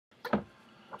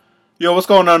Yo, what's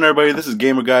going on, everybody? This is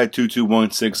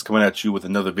GamerGuy2216 coming at you with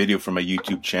another video from my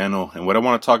YouTube channel. And what I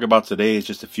want to talk about today is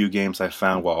just a few games I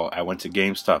found while I went to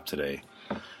GameStop today.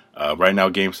 Right now,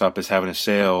 GameStop is having a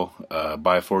sale.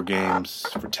 Buy 4 games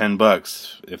for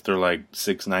 $10 if they're like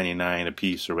 $6.99 a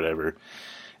piece or whatever.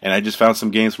 And I just found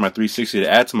some games for my 360 to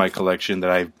add to my collection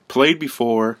that I've played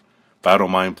before, but I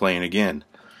don't mind playing again.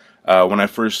 When I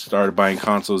first started buying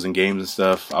consoles and games and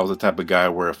stuff, I was the type of guy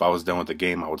where if I was done with the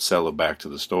game, I would sell it back to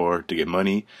the store to get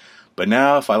money. But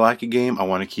now, if I like a game, I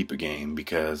want to keep a game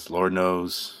because Lord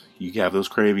knows you have those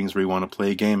cravings where you want to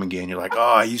play a game again. You're like,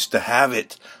 oh, I used to have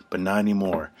it, but not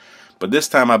anymore. But this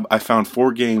time, I found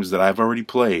 4 games that I've already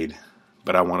played,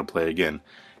 but I want to play again.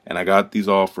 And I got these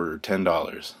all for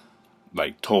 $10.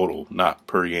 Like total, not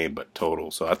per game, but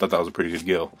total. So I thought that was a pretty good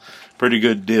deal. Pretty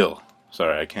good deal.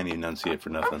 Sorry, I can't enunciate for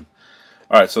nothing.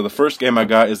 Alright, so the first game I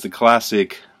got is the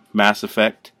classic Mass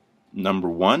Effect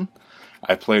 #1.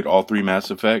 I played all 3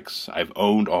 Mass Effects. I've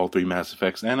owned all 3 Mass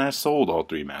Effects, and I sold all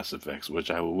 3 Mass Effects,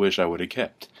 which I wish I would have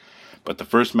kept. But the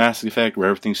first Mass Effect, where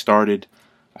everything started,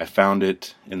 I found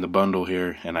it in the bundle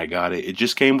here, and I got it. It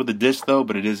just came with a disc, though,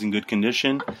 but it is in good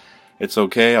condition. It's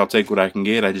okay, I'll take what I can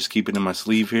get. I just keep it in my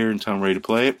sleeve here until I'm ready to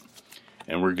play it,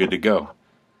 and we're good to go.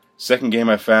 Second game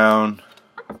I found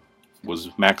was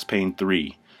Max Payne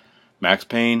 3. Max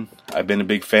Payne, I've been a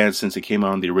big fan since it came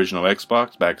out on the original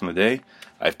Xbox back in the day.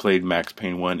 I've played Max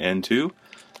Payne 1 and 2,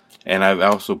 and I've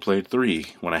also played 3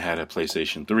 when I had a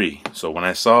PlayStation 3. So when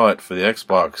I saw it for the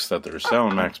Xbox that they were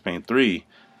selling Max Payne 3,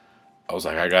 I was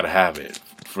like, I gotta have it.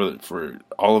 For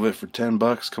all of it for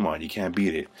 $10, come on, you can't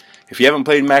beat it. If you haven't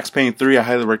played Max Payne 3, I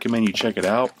highly recommend you check it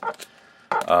out.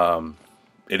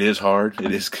 It is hard.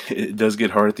 It does get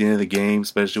hard at the end of the game,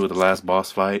 especially with the last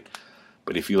boss fight.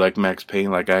 But if you like Max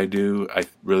Payne like I do, I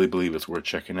really believe it's worth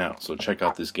checking out. So check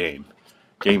out this game.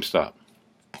 GameStop.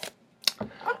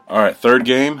 Alright, third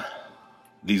game.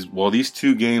 These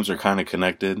 2 games are kind of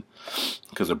connected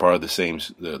because they're part of the same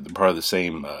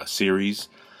series.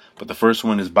 But the first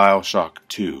one is BioShock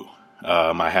 2.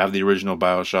 I have the original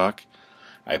BioShock.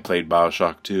 I played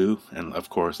BioShock 2, and of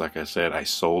course, like I said, I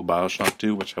sold BioShock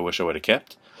 2, which I wish I would have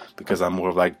kept, because I'm more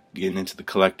of like getting into the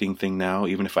collecting thing now.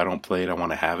 Even if I don't play it, I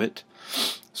want to have it.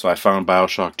 So I found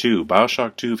BioShock 2.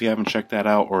 BioShock 2, if you haven't checked that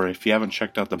out, or if you haven't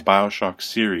checked out the BioShock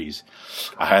series,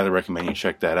 I highly recommend you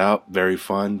check that out. Very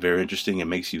fun, very interesting, it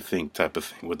makes you think type of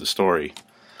thing with the story.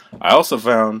 I also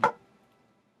found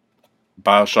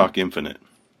BioShock Infinite.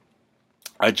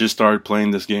 I just started playing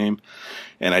this game,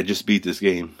 and I just beat this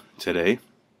game today.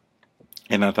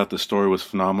 And I thought the story was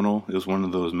phenomenal. It was one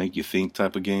of those make you think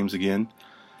type of games again.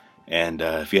 And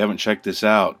if you haven't checked this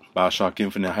out, BioShock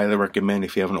Infinite, I highly recommend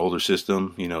if you have an older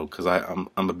system, you know, because I'm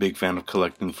a big fan of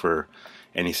collecting for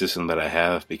any system that I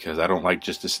have, because I don't like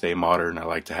just to stay modern. I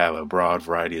like to have a broad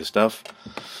variety of stuff.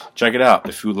 Check it out.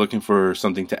 If you're looking for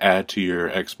something to add to your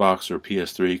Xbox or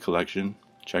PS3 collection,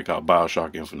 check out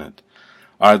BioShock Infinite.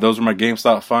 Alright, those are my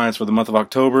GameStop finds for the month of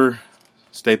October.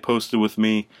 Stay posted with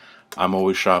me. I'm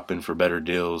always shopping for better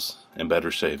deals and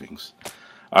better savings.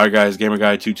 Alright guys,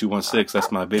 GamerGuy2216,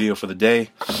 that's my video for the day.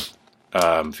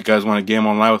 If you guys want to game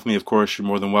online with me, of course, you're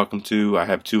more than welcome to. I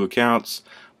have 2 accounts,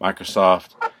 Microsoft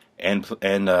and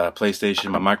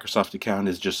PlayStation. My Microsoft account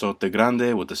is Jasote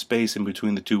Grande with a space in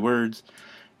between the 2 words.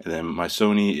 And then my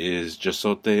Sony is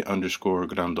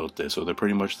Jasote_Grandote. So they're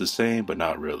pretty much the same, but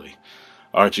not really.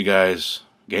 Alright you guys,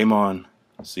 game on.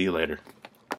 See you later.